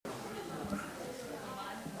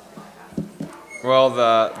Well,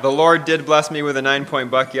 the Lord did bless me with a 9-point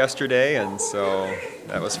buck yesterday, and so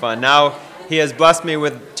that was fun. Now He has blessed me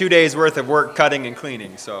with 2 days' worth of work cutting and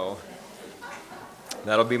cleaning, so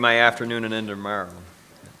that'll be my afternoon and into tomorrow.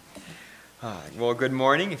 Well, good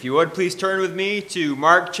morning. If you would, please turn with me to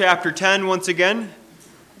Mark chapter 10 once again.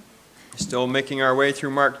 Still making our way through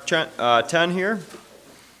Mark 10 here.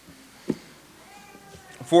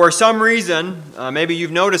 For some reason, maybe you've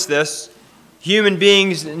noticed this, human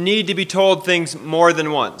beings need to be told things more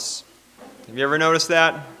than once. Have you ever noticed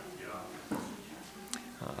that?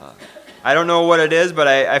 I don't know what it is, but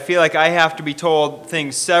I feel like I have to be told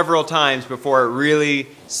things several times before it really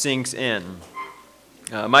sinks in.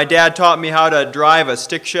 My dad taught me how to drive a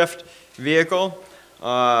stick shift vehicle,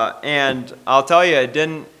 and I'll tell you, it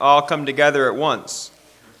didn't all come together at once.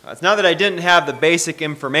 It's not that I didn't have the basic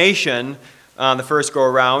information on the first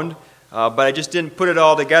go-around, but I just didn't put it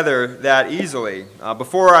all together that easily.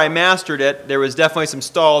 Before I mastered it, there was definitely some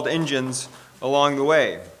stalled engines along the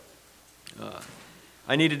way.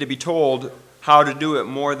 I needed to be told how to do it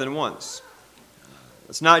more than once.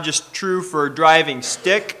 It's not just true for driving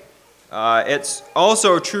stick, it's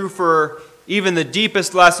also true for even the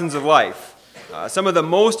deepest lessons of life. Some of the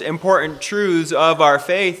most important truths of our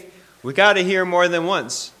faith, we got to hear more than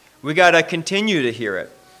once. We got to continue to hear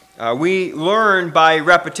it. We learn by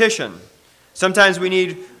repetition. Sometimes we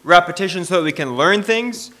need repetition so that we can learn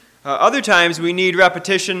things. Other times we need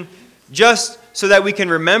repetition just so that we can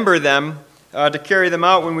remember them to carry them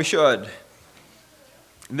out when we should.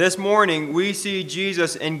 This morning we see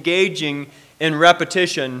Jesus engaging in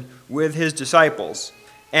repetition with his disciples.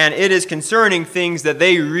 And it is concerning things that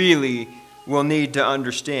they really will need to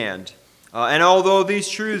understand. And although these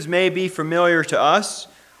truths may be familiar to us,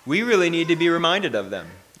 we really need to be reminded of them.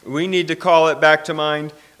 We need to call it back to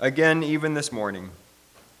mind again even this morning.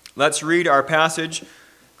 Let's read our passage.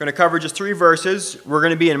 We're going to cover just 3 verses. We're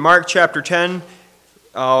going to be in Mark chapter 10.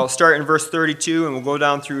 I'll start in verse 32 and we'll go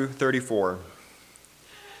down through 34.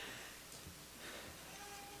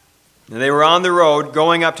 And they were on the road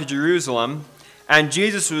going up to Jerusalem, and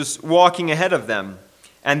Jesus was walking ahead of them.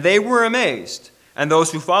 And they were amazed, and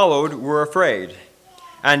those who followed were afraid.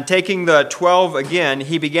 And taking the 12 again,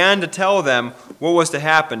 he began to tell them what was to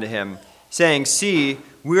happen to him, saying, "See,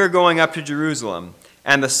 we are going up to Jerusalem,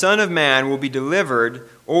 and the Son of Man will be delivered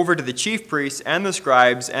over to the chief priests and the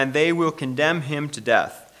scribes, and they will condemn him to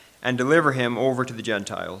death, and deliver him over to the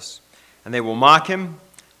Gentiles. And they will mock him,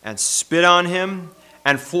 and spit on him,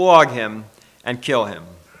 and flog him, and kill him.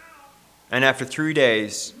 And after 3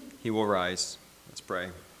 days he will rise." Let's pray.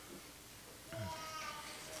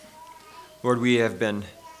 Lord, we have been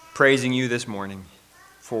praising you this morning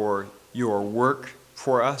for your work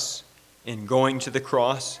for us in going to the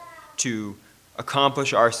cross to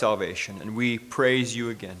accomplish our salvation. And we praise you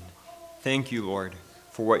again. Thank you, Lord,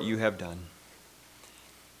 for what you have done.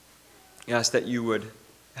 I ask that you would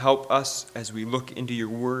help us as we look into your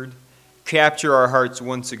word, capture our hearts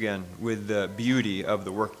once again with the beauty of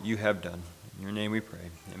the work you have done. In your name we pray.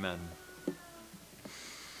 Amen.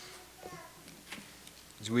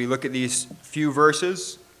 As we look at these few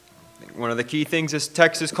verses, I think one of the key things this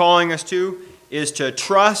text is calling us to is to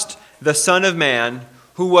trust the Son of Man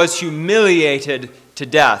who was humiliated to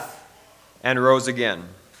death and rose again.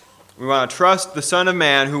 We want to trust the Son of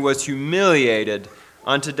Man who was humiliated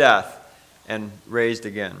unto death and raised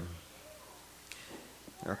again.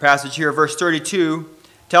 Our passage here, verse 32,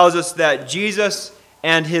 tells us that Jesus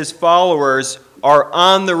and his followers are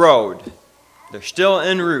on the road. They're still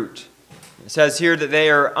en route. It says here that they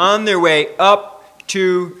are on their way up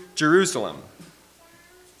to Jerusalem.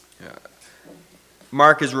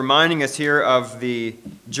 Mark is reminding us here of the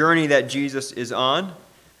journey that Jesus is on.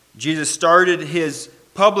 Jesus started his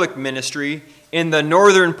public ministry in the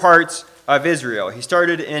northern parts of Israel. He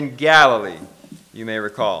started in Galilee, you may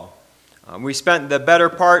recall. We spent the better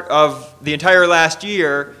part of the entire last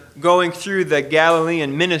year going through the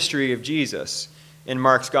Galilean ministry of Jesus in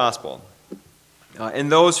Mark's gospel. In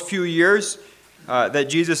those few years that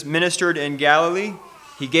Jesus ministered in Galilee,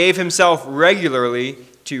 he gave himself regularly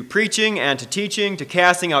to preaching and to teaching, to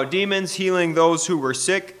casting out demons, healing those who were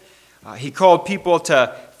sick. He called people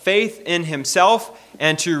to faith in himself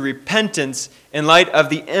and to repentance in light of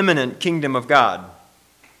the imminent kingdom of God.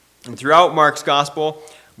 And throughout Mark's gospel,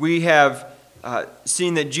 we have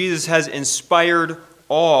seen that Jesus has inspired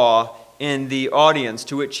awe in the audience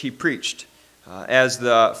to which he preached, as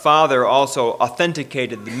the Father also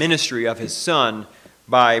authenticated the ministry of his Son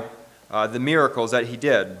by the miracles that he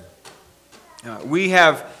did. We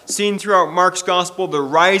have seen throughout Mark's gospel the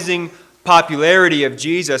rising popularity of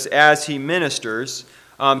Jesus as he ministers,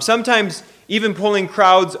 sometimes even pulling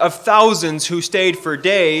crowds of thousands who stayed for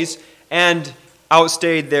days and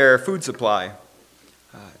outstayed their food supply.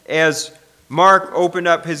 As Mark opened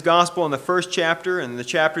up his gospel in the first chapter and the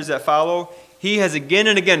chapters that follow, he has again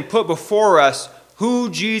and again put before us who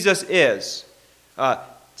Jesus is.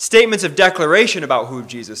 Statements of declaration about who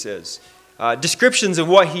Jesus is. Descriptions of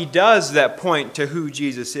what he does that point to who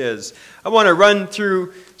Jesus is. I want to run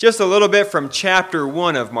through just a little bit from chapter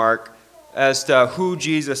 1 of Mark as to who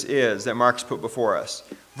Jesus is that Mark's put before us.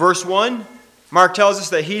 Verse 1, Mark tells us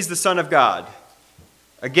that he's the Son of God.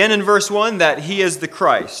 Again in verse 1, that he is the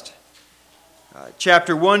Christ.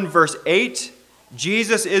 Chapter 1, verse 8,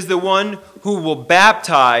 Jesus is the one who will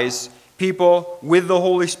baptize people with the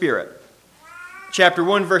Holy Spirit. Chapter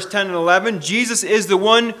 1, verse 10 and 11, Jesus is the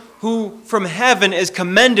one who from heaven is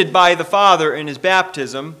commended by the Father in his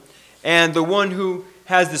baptism, and the one who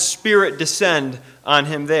has the Spirit descend on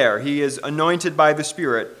him there. He is anointed by the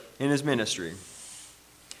Spirit in his ministry.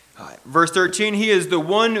 Verse 13, he is the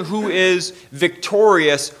one who is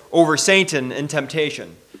victorious over Satan in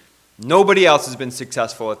temptation. Nobody else has been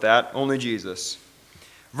successful at that, only Jesus.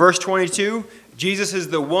 Verse 22, Jesus is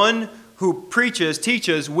the one who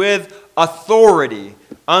teaches with authority,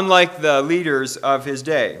 unlike the leaders of his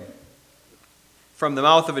day. From the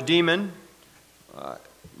mouth of a demon,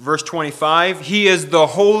 verse 25, he is the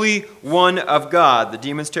Holy One of God. The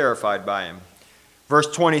demon's terrified by him.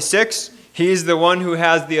 Verse 26, he's the one who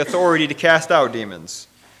has the authority to cast out demons.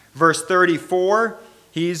 Verse 34,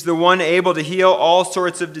 he's the one able to heal all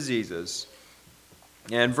sorts of diseases.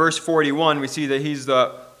 And verse 41, we see that he's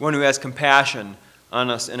the one who has compassion on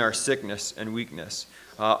us in our sickness and weakness.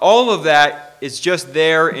 All of that is just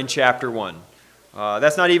there in chapter 1.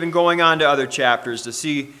 That's not even going on to other chapters to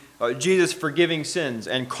see Jesus forgiving sins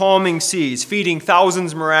and calming seas, feeding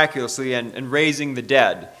thousands miraculously, and raising the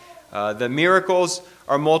dead. The miracles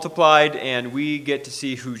are multiplied, and we get to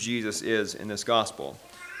see who Jesus is in this gospel.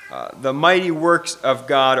 The mighty works of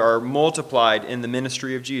God are multiplied in the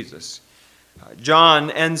ministry of Jesus.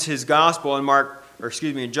 John ends his gospel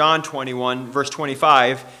in John 21, verse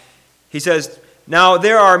 25. He says, "Now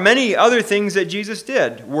there are many other things that Jesus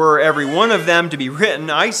did. Were every one of them to be written,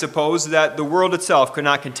 I suppose that the world itself could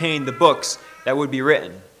not contain the books that would be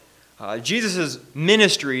written." Jesus'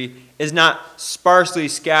 ministry is not sparsely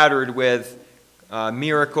scattered with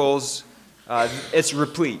miracles. It's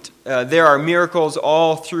replete. There are miracles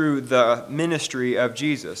all through the ministry of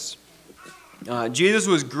Jesus. Jesus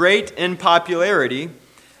was great in popularity,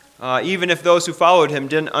 even if those who followed him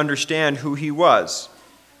didn't understand who he was.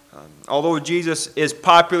 Although Jesus is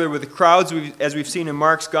popular with the crowds, as we've seen in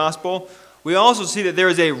Mark's gospel, we also see that there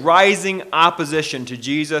is a rising opposition to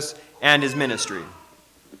Jesus and his ministry.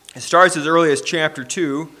 It starts as early as chapter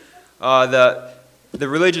 2. The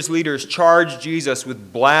religious leaders charge Jesus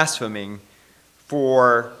with blaspheming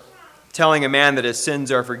for telling a man that his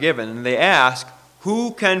sins are forgiven. And they ask,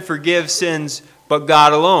 who can forgive sins but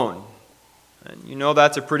God alone? And you know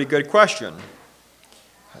that's a pretty good question.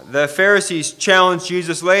 The Pharisees challenged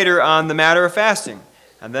Jesus later on the matter of fasting,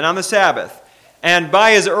 and then on the Sabbath. And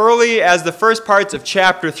by as early as the first parts of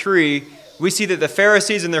chapter 3, we see that the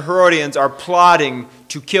Pharisees and the Herodians are plotting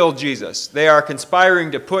to kill Jesus. They are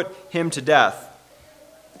conspiring to put him to death.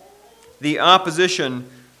 The opposition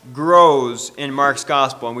grows in Mark's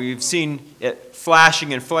gospel, and we've seen it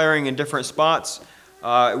flashing and flaring in different spots.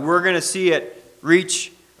 We're going to see it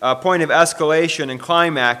reach a point of escalation and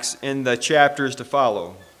climax in the chapters to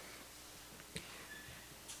follow.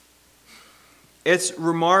 It's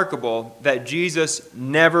remarkable that Jesus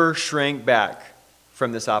never shrank back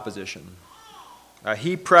from this opposition.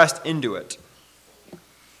 He pressed into it.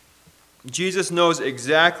 Jesus knows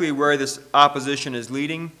exactly where this opposition is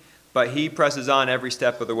leading, but he presses on every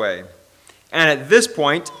step of the way. And at this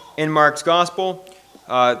point in Mark's gospel,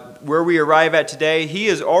 where we arrive at today, he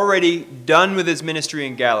is already done with his ministry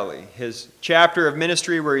in Galilee. His chapter of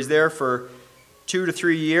ministry where he's there for 2 to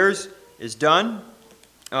 3 years is done.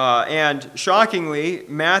 And shockingly,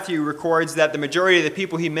 Matthew records that the majority of the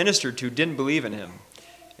people he ministered to didn't believe in him.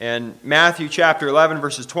 In Matthew chapter 11,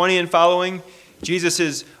 verses 20 and following, Jesus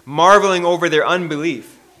is marveling over their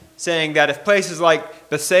unbelief, saying that if places like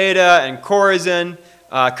Bethsaida and Chorazin,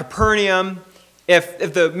 Capernaum,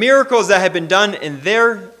 if the miracles that had been done in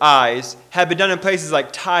their eyes had been done in places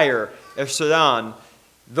like Tyre or Sidon,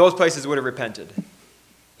 those places would have repented.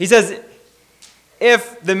 He says,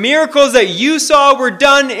 if the miracles that you saw were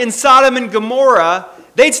done in Sodom and Gomorrah,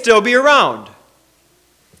 they'd still be around.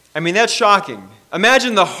 I mean, that's shocking.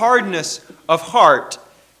 Imagine the hardness of heart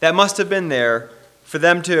that must have been there for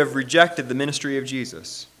them to have rejected the ministry of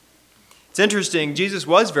Jesus. It's interesting, Jesus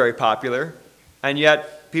was very popular, and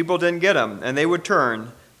yet people didn't get him, and they would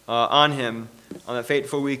turn on him on that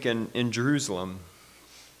fateful week in Jerusalem.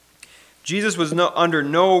 Jesus was under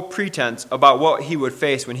no pretense about what he would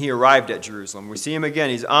face when he arrived at Jerusalem. We see him again.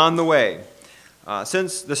 He's on the way.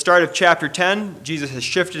 Since the start of chapter 10, Jesus has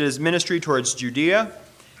shifted his ministry towards Judea.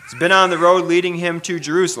 He's been on the road leading him to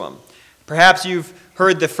Jerusalem. Perhaps you've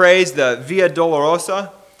heard the phrase, the Via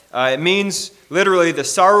Dolorosa. It means literally the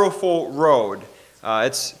sorrowful road.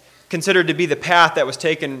 It's considered to be the path that was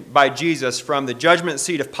taken by Jesus from the judgment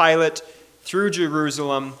seat of Pilate through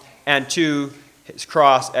Jerusalem and to his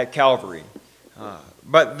cross at Calvary.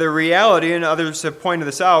 But the reality, and others have pointed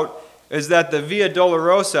this out, is that the Via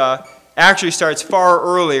Dolorosa actually starts far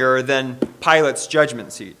earlier than Pilate's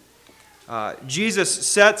judgment seat. Jesus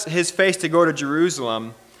sets his face to go to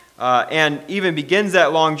Jerusalem and even begins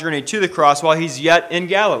that long journey to the cross while he's yet in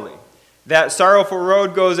Galilee. That sorrowful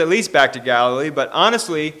road goes at least back to Galilee, but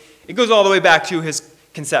honestly, it goes all the way back to his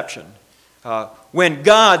conception. When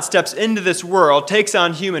God steps into this world, takes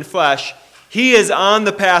on human flesh, he is on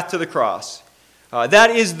the path to the cross.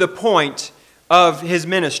 That is the point of his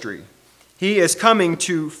ministry. He is coming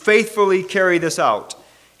to faithfully carry this out.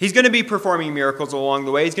 He's going to be performing miracles along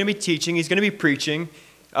the way. He's going to be teaching. He's going to be preaching.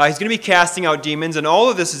 He's going to be casting out demons. And all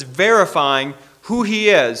of this is verifying who he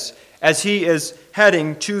is as he is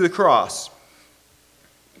heading to the cross.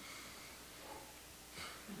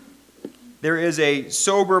 There is a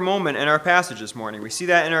sober moment in our passage this morning. We see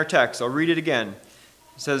that in our text. I'll read it again.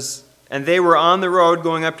 It says, "And they were on the road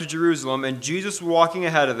going up to Jerusalem, and Jesus was walking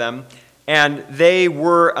ahead of them, and they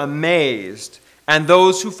were amazed, and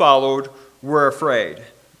those who followed were afraid."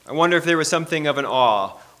 I wonder if there was something of an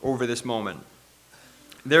awe over this moment.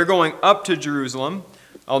 They're going up to Jerusalem,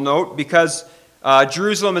 I'll note, because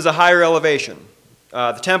Jerusalem is a higher elevation.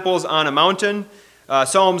 The temple is on a mountain.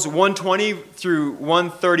 Psalms 120 through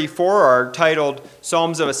 134 are titled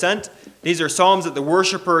Psalms of Ascent. These are psalms that the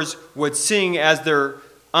worshipers would sing as they're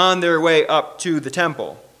on their way up to the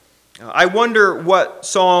temple. I wonder what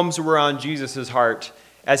psalms were on Jesus' heart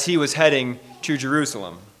as he was heading to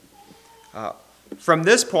Jerusalem. From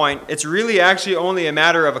this point, it's really actually only a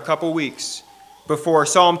matter of a couple weeks before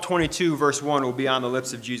Psalm 22, verse 1 will be on the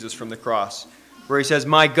lips of Jesus from the cross, where he says,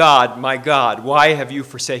 my God, why have you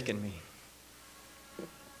forsaken me?"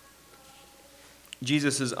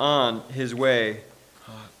 Jesus is on his way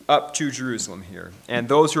up to Jerusalem here, and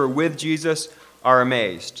those who are with Jesus are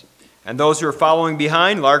amazed. And those who are following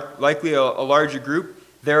behind, likely a larger group,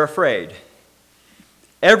 they're afraid.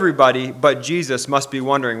 Everybody but Jesus must be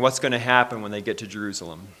wondering what's going to happen when they get to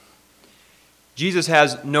Jerusalem. Jesus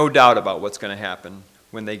has no doubt about what's going to happen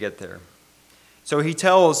when they get there. So he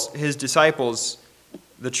tells his disciples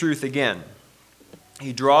the truth again.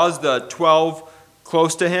 He draws the 12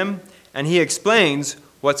 close to him, and he explains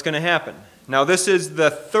what's going to happen. Now, this is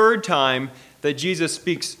the third time that Jesus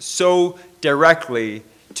speaks so directly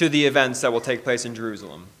to the events that will take place in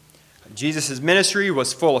Jerusalem. Jesus' ministry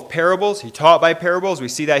was full of parables. He taught by parables. We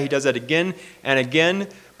see that he does that again and again.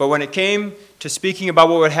 But when it came to speaking about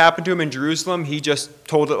what would happen to him in Jerusalem, he just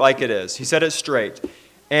told it like it is. He said it straight.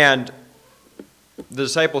 And the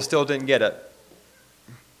disciples still didn't get it.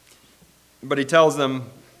 But he tells them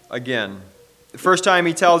again. The first time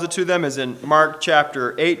he tells it to them is in Mark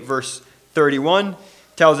chapter 8, verse 31. He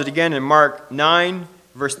tells it again in Mark 9,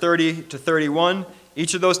 verse 30 to 31.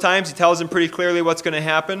 Each of those times he tells them pretty clearly what's going to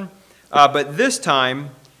happen. But this time,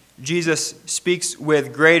 Jesus speaks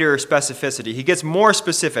with greater specificity. He gets more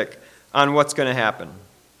specific on what's going to happen.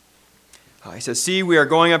 He says, "See, we are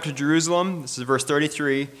going up to Jerusalem." This is verse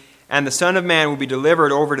 33. "And the Son of Man will be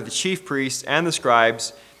delivered over to the chief priests and the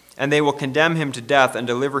scribes, and they will condemn him to death and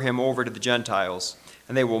deliver him over to the Gentiles.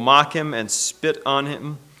 And they will mock him and spit on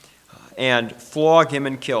him and flog him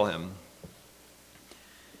and kill him."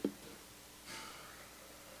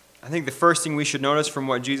 I think the first thing we should notice from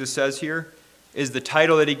what Jesus says here is the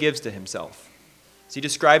title that he gives to himself. As he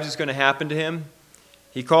describes what's going to happen to him,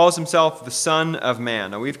 he calls himself the Son of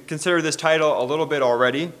Man. Now, we've considered this title a little bit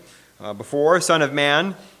already before. Son of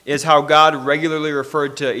Man is how God regularly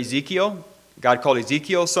referred to Ezekiel. God called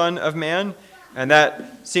Ezekiel Son of Man, and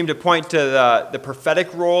that seemed to point to the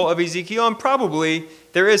prophetic role of Ezekiel, and probably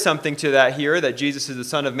there is something to that here, that Jesus is the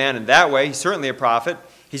Son of Man in that way. He's certainly a prophet.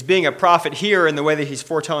 He's being a prophet here in the way that he's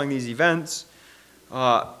foretelling these events.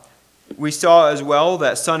 We saw as well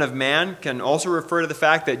that Son of Man can also refer to the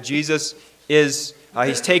fact that Jesus is,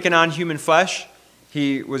 he's taken on human flesh.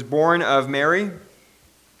 He was born of Mary.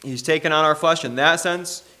 He's taken on our flesh in that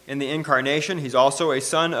sense. In the incarnation, he's also a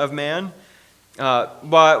Son of Man. While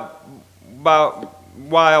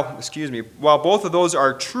both of those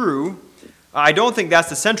are true, I don't think that's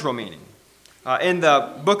the central meaning. In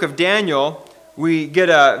the book of Daniel, we get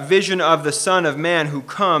a vision of the Son of Man who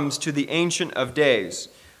comes to the Ancient of Days.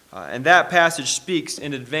 And that passage speaks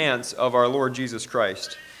in advance of our Lord Jesus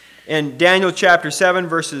Christ. In Daniel chapter 7,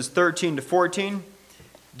 verses 13 to 14,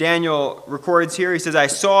 Daniel records here, he says, I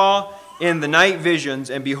saw in the night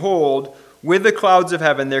visions, and behold, with the clouds of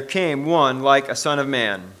heaven there came one like a son of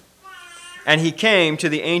man. And he came to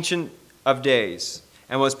the Ancient of Days,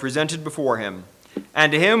 and was presented before him.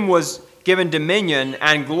 And to him was given dominion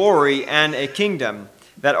and glory and a kingdom,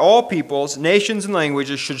 that all peoples, nations, and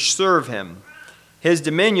languages should serve him. His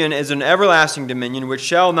dominion is an everlasting dominion which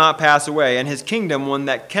shall not pass away, and his kingdom one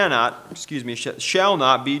that shall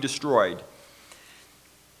not be destroyed.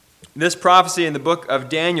 This prophecy in the book of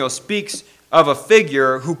Daniel speaks of a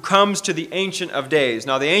figure who comes to the Ancient of Days.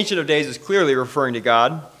 Now, the Ancient of Days is clearly referring to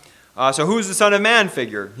God. So who's the Son of Man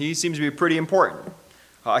figure? He seems to be pretty important.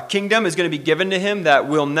 A kingdom is going to be given to him that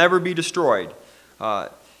will never be destroyed.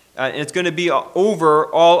 And it's going to be over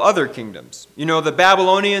all other kingdoms. You know, the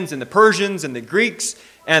Babylonians and the Persians and the Greeks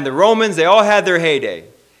and the Romans, they all had their heyday.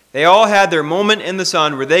 They all had their moment in the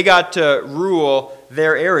sun where they got to rule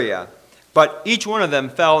their area. But each one of them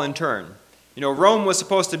fell in turn. You know, Rome was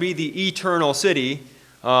supposed to be the eternal city,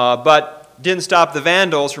 but didn't stop the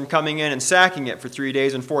Vandals from coming in and sacking it for 3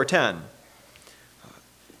 days in 410.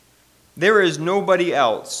 There is nobody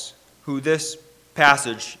else who this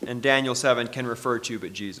passage in Daniel 7 can refer to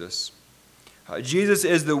but Jesus. Jesus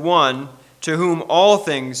is the one to whom all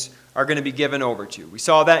things are going to be given over to. We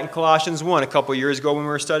saw that in Colossians 1 a couple years ago when we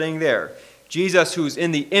were studying there. Jesus, who's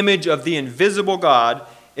in the image of the invisible God,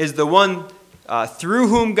 is the one through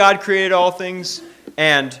whom God created all things,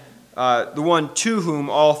 and the one to whom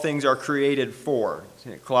all things are created for.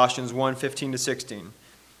 Colossians 1, 15 to 16.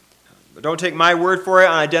 But don't take my word for it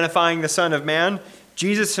on identifying the Son of Man.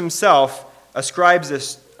 Jesus himself ascribes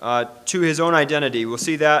this to his own identity. We'll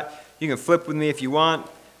see that. You can flip with me if you want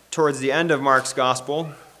towards the end of Mark's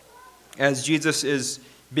Gospel as Jesus is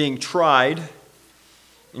being tried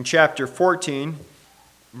in chapter 14,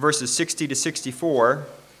 verses 60 to 64.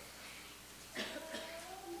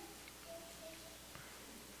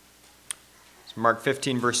 It's Mark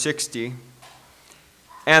 15, verse 60.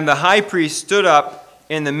 And the high priest stood up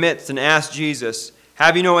in the midst and asked Jesus,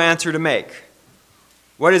 have you no answer to make?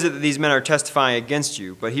 What is it that these men are testifying against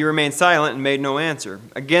you? But he remained silent and made no answer.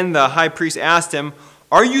 Again the high priest asked him,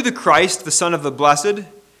 are you the Christ, the Son of the Blessed?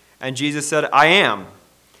 And Jesus said, I am.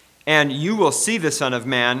 And you will see the Son of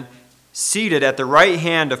Man seated at the right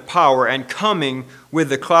hand of power and coming with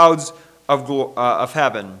the clouds of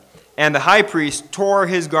heaven. And the high priest tore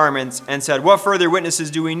his garments and said, what further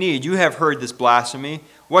witnesses do we need? You have heard this blasphemy.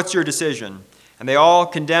 What's your decision? And they all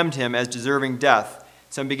condemned him as deserving death.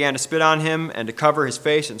 Some began to spit on him and to cover his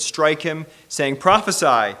face and strike him, saying,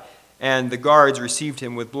 prophesy. And the guards received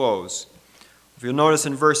him with blows. If you'll notice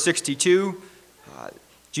in verse 62,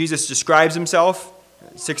 Jesus describes himself,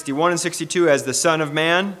 61 and 62, as the Son of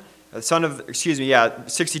Man.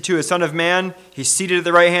 62 as Son of Man. He's seated at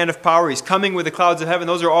the right hand of power. He's coming with the clouds of heaven.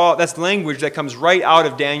 That's language that comes right out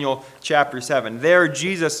of Daniel chapter 7. There,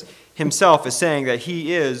 Jesus himself is saying that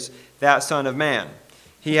he is that Son of Man.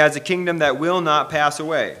 He has a kingdom that will not pass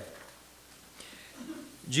away.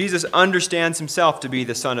 Jesus understands himself to be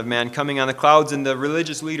the Son of Man coming on the clouds, and the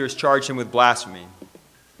religious leaders charge him with blasphemy.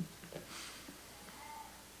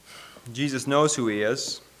 Jesus knows who he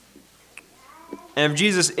is. And if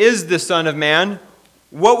Jesus is the Son of Man,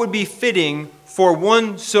 what would be fitting for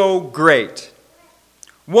one so great?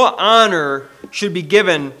 What honor should be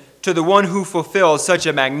given to the one who fulfills such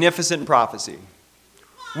a magnificent prophecy?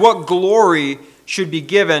 What glory should be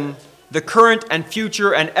given the current and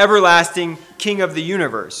future and everlasting King of the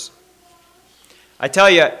universe? I tell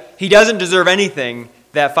you, he doesn't deserve anything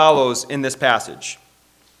that follows in this passage.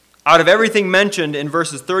 Out of everything mentioned in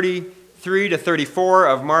verses 33 to 34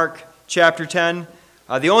 of Mark chapter 10,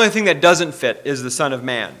 the only thing that doesn't fit is the Son of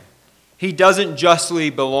Man. He doesn't justly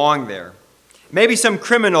belong there. Maybe some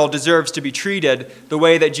criminal deserves to be treated the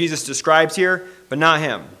way that Jesus describes here, but not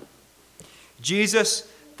him. Jesus,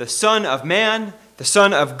 the Son of Man, the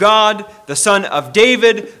Son of God, the Son of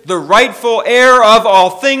David, the rightful heir of all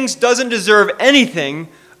things, doesn't deserve anything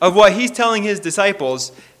of what he's telling his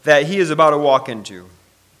disciples that he is about to walk into.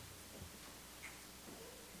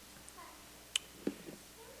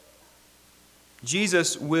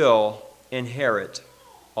 Jesus will inherit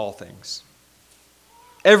all things.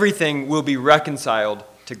 Everything will be reconciled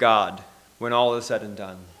to God when all is said and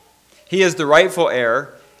done. He is the rightful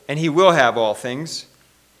heir, and he will have all things.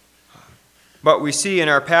 But we see in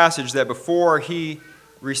our passage that before he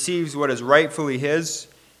receives what is rightfully his,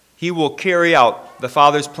 he will carry out the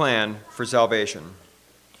Father's plan for salvation.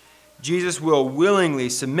 Jesus will willingly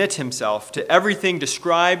submit himself to everything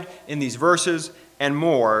described in these verses and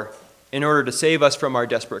more in order to save us from our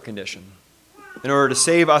desperate condition, in order to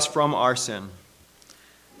save us from our sin.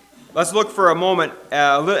 Let's look for a moment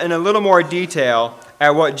in a little more detail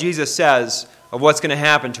at what Jesus says of what's going to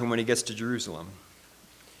happen to him when he gets to Jerusalem.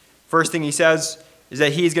 First thing he says is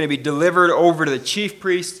that he's going to be delivered over to the chief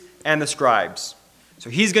priests and the scribes. So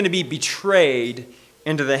he's going to be betrayed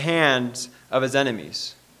into the hands of his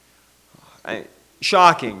enemies.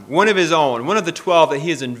 Shocking. One of his own, one of the 12 that he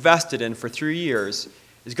has invested in for 3 years,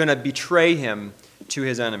 is going to betray him to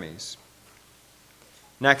his enemies.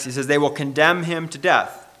 Next, he says they will condemn him to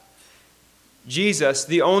death. Jesus,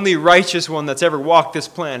 the only righteous one that's ever walked this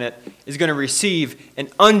planet, is going to receive an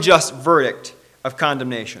unjust verdict of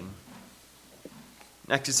condemnation.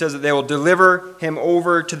 Next, it says that they will deliver him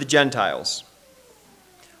over to the Gentiles.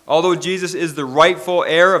 Although Jesus is the rightful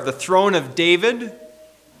heir of the throne of David,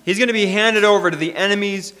 he's going to be handed over to the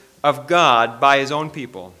enemies of God by his own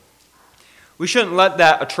people. We shouldn't let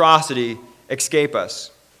that atrocity escape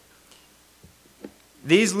us.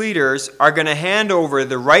 These leaders are going to hand over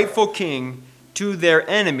the rightful king to their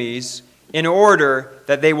enemies in order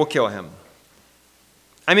that they will kill him.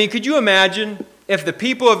 I mean, could you imagine if the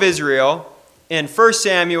people of Israel in 1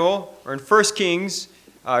 Samuel, or in 2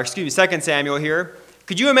 Samuel here,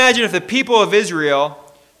 could you imagine if the people of Israel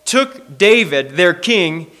took David, their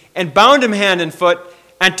king, and bound him hand and foot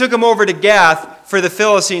and took him over to Gath for the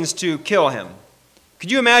Philistines to kill him?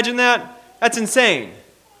 Could you imagine that? That's insane.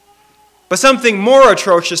 But something more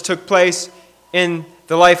atrocious took place in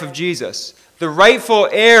the life of Jesus. The rightful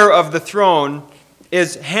heir of the throne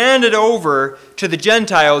is handed over to the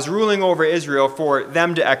Gentiles ruling over Israel for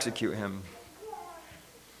them to execute him.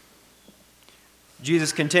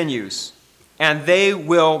 Jesus continues, and they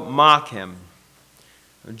will mock him.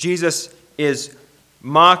 Jesus is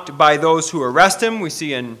mocked by those who arrest him. We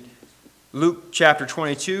see in Luke chapter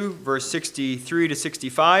 22, verse 63 to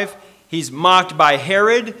 65. He's mocked by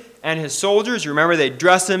Herod and his soldiers. You remember they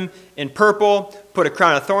dress him in purple, put a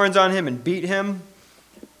crown of thorns on him, and beat him.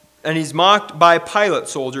 And he's mocked by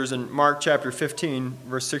Pilate's soldiers in Mark chapter 15,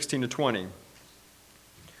 verse 16 to 20.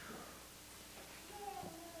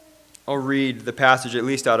 I'll read the passage at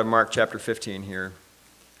least out of Mark chapter 15 here.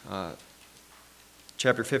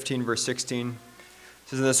 Chapter 15, verse 16. It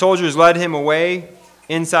says, and the soldiers led him away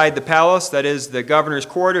inside the palace, that is the governor's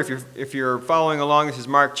quarter. If you're following along, this is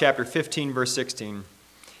Mark chapter 15, verse 16.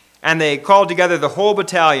 And they called together the whole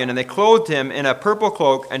battalion, and they clothed him in a purple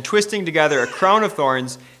cloak, and twisting together a crown of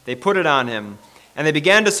thorns, they put it on him. And they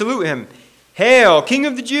began to salute him, Hail, King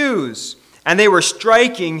of the Jews! And they were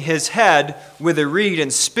striking his head with a reed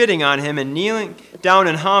and spitting on him and kneeling down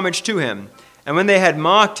in homage to him. And when they had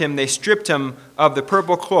mocked him, they stripped him of the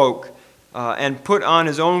purple cloak and put on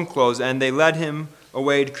his own clothes, and they led him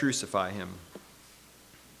away to crucify him.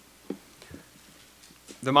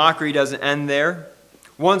 The mockery doesn't end there.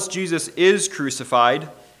 Once Jesus is crucified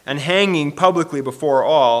and hanging publicly before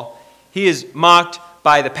all, he is mocked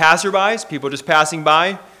by the passerbys, people just passing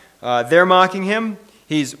by. They're mocking him.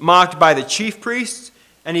 He's mocked by the chief priests,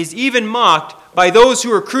 and he's even mocked by those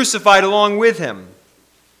who are crucified along with him.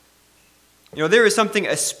 You know, there is something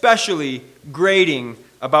especially grating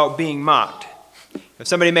about being mocked. If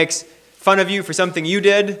somebody makes fun of you for something you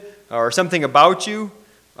did or something about you,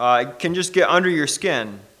 it can just get under your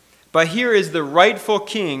skin. But here is the rightful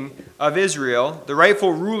king of Israel, the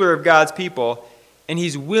rightful ruler of God's people, and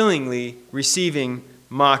he's willingly receiving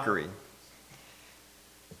mockery.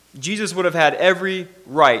 Jesus would have had every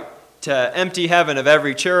right to empty heaven of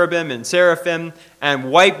every cherubim and seraphim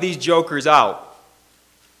and wipe these jokers out.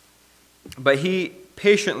 But he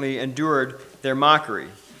patiently endured their mockery.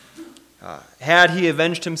 Had he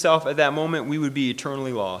avenged himself at that moment, we would be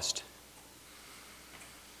eternally lost.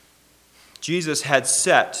 Jesus had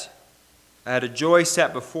a joy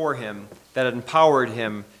set before him that had empowered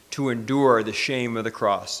him to endure the shame of the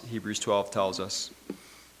cross, Hebrews 12 tells us.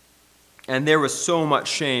 And there was so much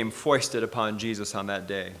shame foisted upon Jesus on that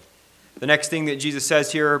day. The next thing that Jesus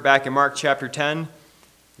says here back in Mark chapter 10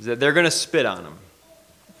 is that they're going to spit on him.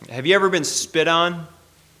 Have you ever been spit on?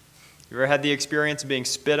 You ever had the experience of being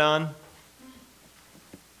spit on?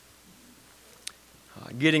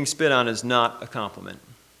 Getting spit on is not a compliment.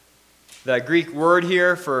 The Greek word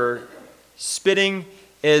here for spitting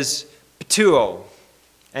is ptuo.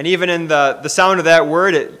 And even in the sound of that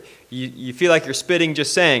word, you feel like you're spitting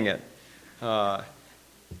just saying it.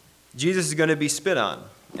 Jesus is going to be spit on.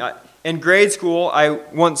 In grade school, I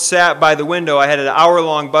once sat by the window. I had an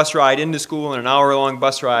hour-long bus ride into school and an hour-long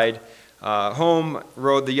bus ride home,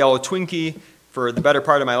 rode the yellow Twinkie for the better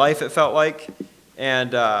part of my life, it felt like.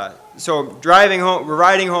 And so we're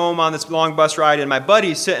riding home on this long bus ride, and my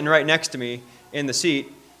buddy's sitting right next to me in the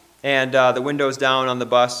seat, and the window's down on the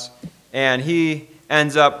bus, and he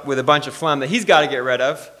ends up with a bunch of phlegm that he's got to get rid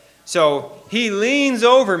of. So he leans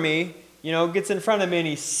over me, gets in front of me, and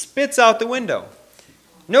he spits out the window.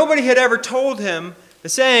 Nobody had ever told him the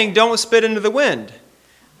saying, "Don't spit into the wind."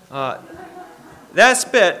 That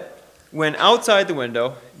spit went outside the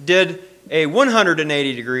window, did a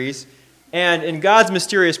 180 degrees, and in God's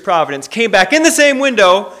mysterious providence, came back in the same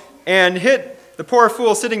window and hit the poor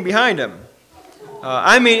fool sitting behind him.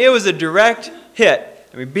 It was a direct hit.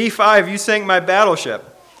 B-5, you sank my battleship.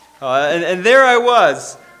 And there I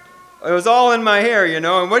was. It was all in my hair,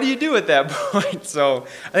 and what do you do at that point? So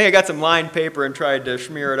I think I got some lined paper and tried to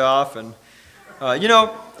smear it off. And,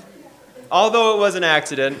 although it was an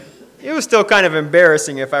accident, it was still kind of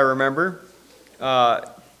embarrassing if I remember.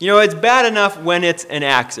 It's bad enough when it's an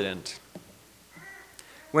accident.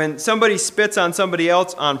 When somebody spits on somebody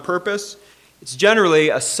else on purpose, it's generally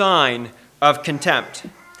a sign of contempt.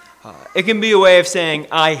 It can be a way of saying,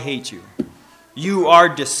 "I hate you. You are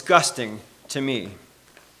disgusting to me."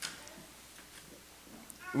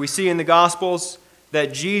 We see in the Gospels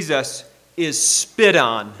that Jesus is spit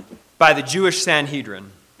on by the Jewish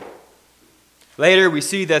Sanhedrin. Later, we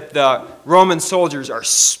see that the Roman soldiers are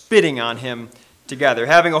spitting on him together,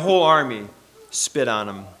 having a whole army spit on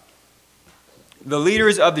him. The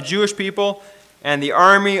leaders of the Jewish people and the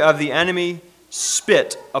army of the enemy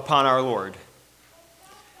spit upon our Lord.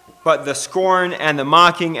 But the scorn and the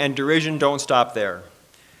mocking and derision don't stop there.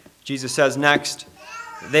 Jesus says next,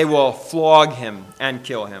 they will flog him and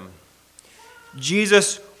kill him.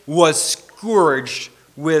 Jesus was scourged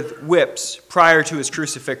with whips prior to his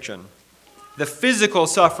crucifixion. The physical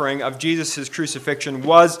suffering of Jesus' crucifixion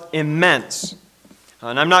was immense.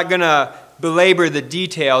 And I'm not going to belabor the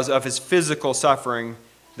details of his physical suffering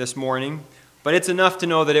this morning, but it's enough to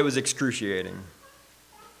know that it was excruciating.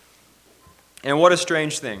 And what a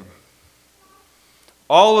strange thing.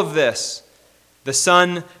 All of this, the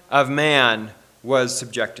Son of Man was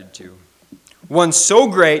subjected to. One so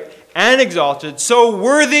great and exalted, so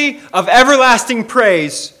worthy of everlasting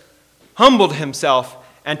praise, humbled himself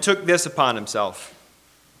and took this upon himself.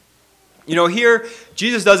 Here,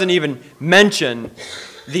 Jesus doesn't even mention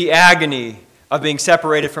the agony of being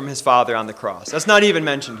separated from his Father on the cross. That's not even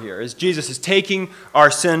mentioned here, as Jesus is taking our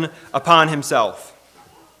sin upon himself.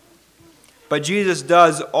 But Jesus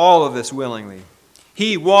does all of this willingly.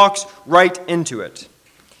 He walks right into it.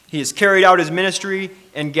 He has carried out his ministry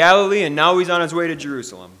in Galilee, and now he's on his way to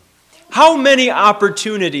Jerusalem. How many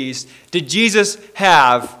opportunities did Jesus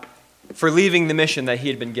have for leaving the mission that he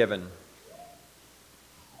had been given?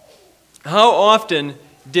 How often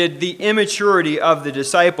did the immaturity of the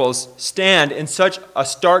disciples stand in such a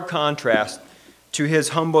stark contrast to his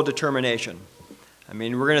humble determination? We're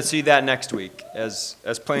going to see that next week, as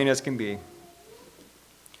plain as can be.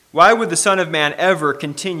 Why would the Son of Man ever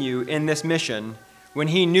continue in this mission when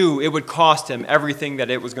he knew it would cost him everything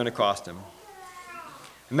that it was going to cost him?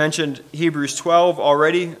 I mentioned Hebrews 12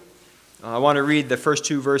 already. I want to read the first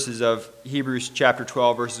two verses of Hebrews chapter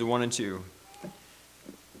 12, verses 1 and 2.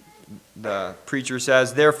 The preacher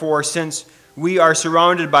says, "Therefore, since we are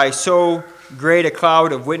surrounded by so great a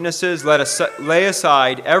cloud of witnesses, let us lay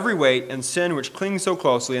aside every weight and sin which clings so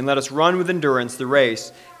closely, and let us run with endurance the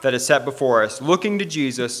race that is set before us, looking to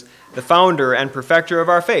Jesus, the founder and perfecter of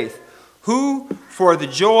our faith, who, for the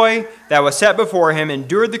joy that was set before him,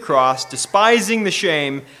 endured the cross, despising the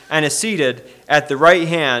shame, and is seated at the right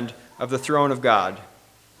hand of the throne of God."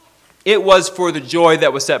 It was for the joy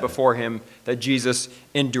that was set before him that Jesus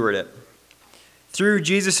endured it. Through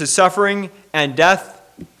Jesus' suffering and death,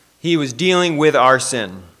 he was dealing with our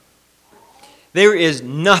sin. There is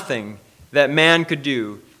nothing that man could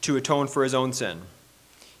do to atone for his own sin.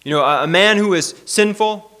 A man who is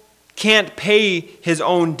sinful can't pay his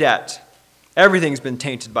own debt. Everything's been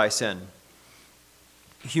tainted by sin.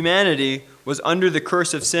 Humanity was under the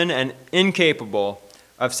curse of sin and incapable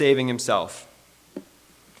of saving himself.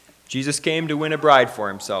 Jesus came to win a bride for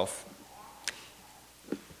himself.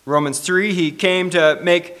 Romans 3, he came to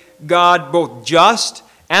make God both just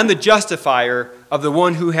and the justifier of the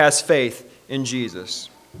one who has faith in Jesus.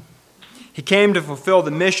 He came to fulfill the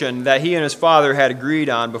mission that he and his Father had agreed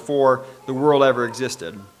on before the world ever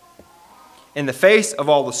existed. In the face of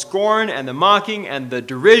all the scorn and the mocking and the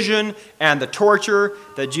derision and the torture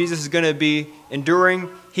that Jesus is going to be enduring,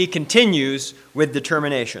 he continues with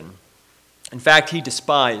determination. In fact, he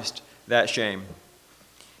despised that shame.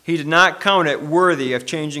 He did not count it worthy of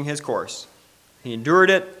changing his course. He endured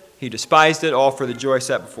it, He despised it, all for the joy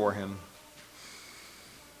set before him.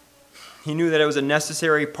 He knew that it was a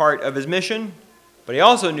necessary part of his mission, but he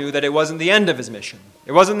also knew that it wasn't the end of his mission.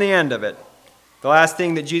 It wasn't the end of it. The last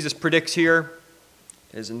thing that Jesus predicts here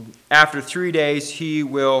is after 3 days he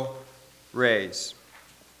will raise.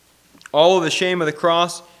 All of the shame of the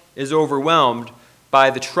cross is overwhelmed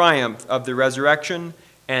by the triumph of the resurrection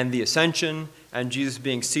and the ascension and Jesus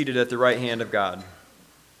being seated at the right hand of God.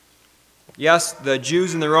 Yes, the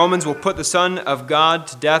Jews and the Romans will put the Son of God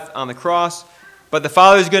to death on the cross, but the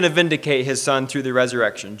Father is going to vindicate his Son through the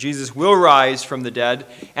resurrection. Jesus will rise from the dead,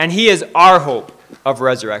 and he is our hope of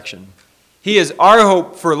resurrection. He is our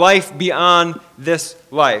hope for life beyond this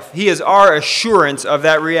life. He is our assurance of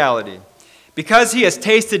that reality. Because he has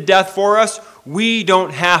tasted death for us, we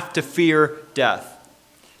don't have to fear death.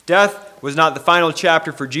 Death was not the final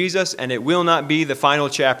chapter for Jesus, and it will not be the final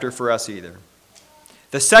chapter for us either.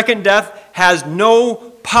 The second death has no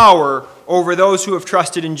power over those who have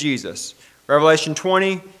trusted in Jesus. Revelation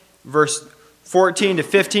 20, verse 14 to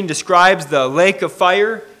 15 describes the lake of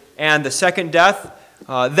fire and the second death.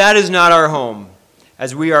 That is not our home,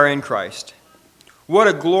 as we are in Christ. What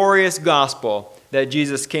a glorious gospel that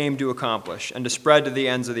Jesus came to accomplish and to spread to the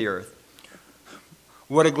ends of the earth.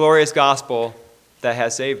 What a glorious gospel that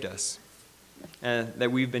has saved us and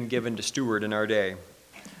that we've been given to steward in our day.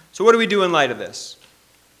 So what do we do in light of this?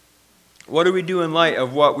 What do we do in light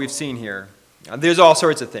of what we've seen here? There's all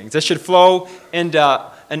sorts of things. This should flow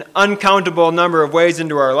into an uncountable number of ways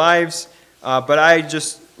into our lives, but I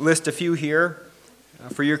just list a few here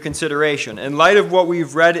for your consideration. In light of what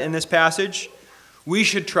we've read in this passage, we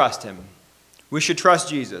should trust him. We should trust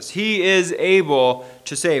Jesus. He is able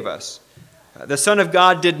to save us. The Son of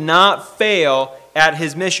God did not fail at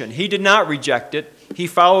his mission. He did not reject it. He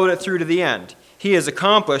followed it through to the end. He has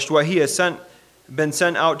accomplished what he has been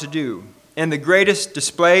sent out to do. In the greatest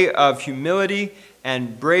display of humility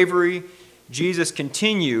and bravery, Jesus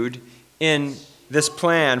continued in this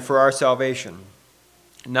plan for our salvation.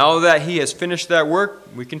 Now that he has finished that work,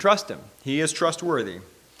 we can trust him. He is trustworthy.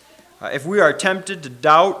 If we are tempted to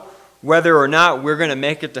doubt whether or not we're going to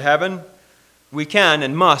make it to heaven, we can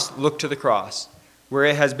and must look to the cross, where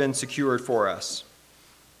it has been secured for us.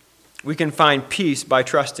 We can find peace by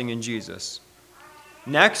trusting in Jesus.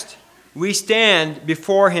 Next, we stand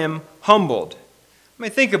before him humbled. I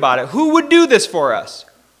mean, think about it. Who would do this for us?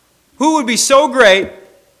 Who would be so great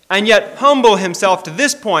and yet humble himself to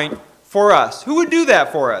this point for us? Who would do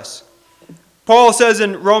that for us? Paul says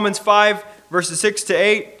in Romans 5, verses 6 to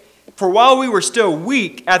 8, "For while we were still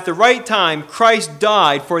weak, at the right time, Christ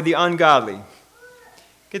died for the ungodly."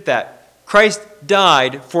 Get that. Christ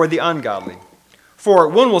died for the ungodly. For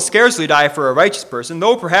one will scarcely die for a righteous person,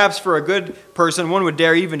 though perhaps for a good person one would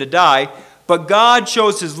dare even to die. But God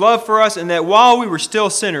shows his love for us in that while we were still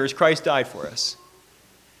sinners, Christ died for us.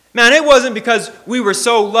 Man, it wasn't because we were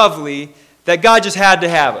so lovely that God just had to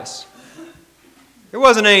have us. There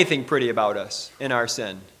wasn't anything pretty about us in our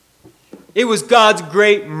sin. It was God's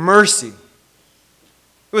great mercy.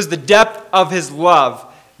 It was the depth of his love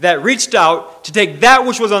that reached out to take that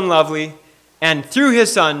which was unlovely and through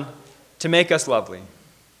his Son to make us lovely.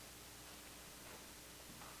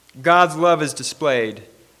 God's love is displayed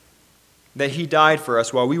that he died for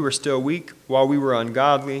us while we were still weak, while we were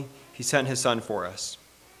ungodly. He sent his Son for us.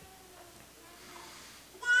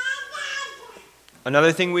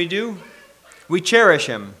 Another thing we do, we cherish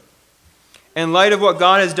him. In light of what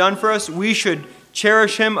God has done for us, we should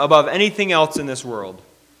cherish him above anything else in this world.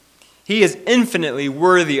 He is infinitely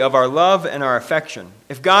worthy of our love and our affection.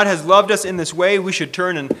 If God has loved us in this way, we should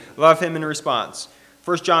turn and love him in response.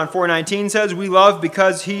 1 John 4:19 says, "We love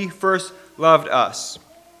because he first loved us."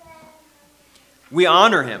 We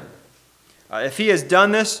honor him. If he has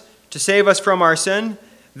done this to save us from our sin,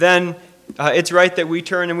 then it's right that we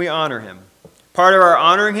turn and we honor him. Part of our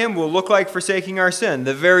honoring him will look like forsaking our sin,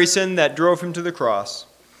 the very sin that drove him to the cross.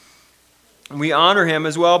 We honor him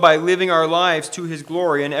as well by living our lives to his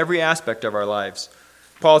glory in every aspect of our lives.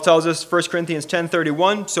 Paul tells us, 1 Corinthians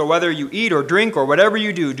 10:31, "So whether you eat or drink or whatever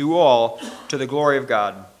you do, do all to the glory of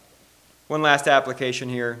God." One last application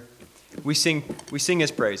here. We sing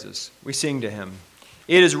his praises. We sing to him.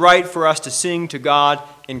 It is right for us to sing to God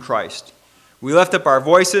in Christ. We lift up our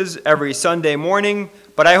voices every Sunday morning,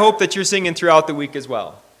 but I hope that you're singing throughout the week as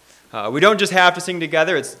well. We don't just have to sing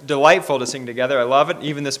together. It's delightful to sing together. I love it.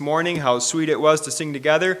 Even this morning, how sweet it was to sing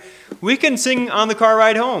together. We can sing on the car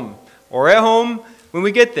ride home, or at home when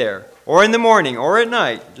we get there, or in the morning, or at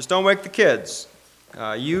night. Just don't wake the kids.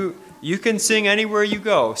 You can sing anywhere you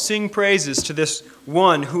go. Sing praises to this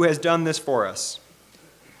one who has done this for us.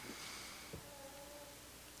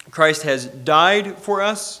 Christ has died for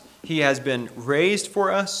us. He has been raised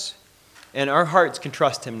for us, and our hearts can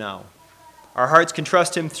trust him now. Our hearts can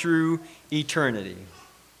trust him through eternity.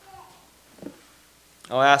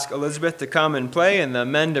 I'll ask Elizabeth to come and play and the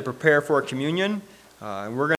men to prepare for communion. We're going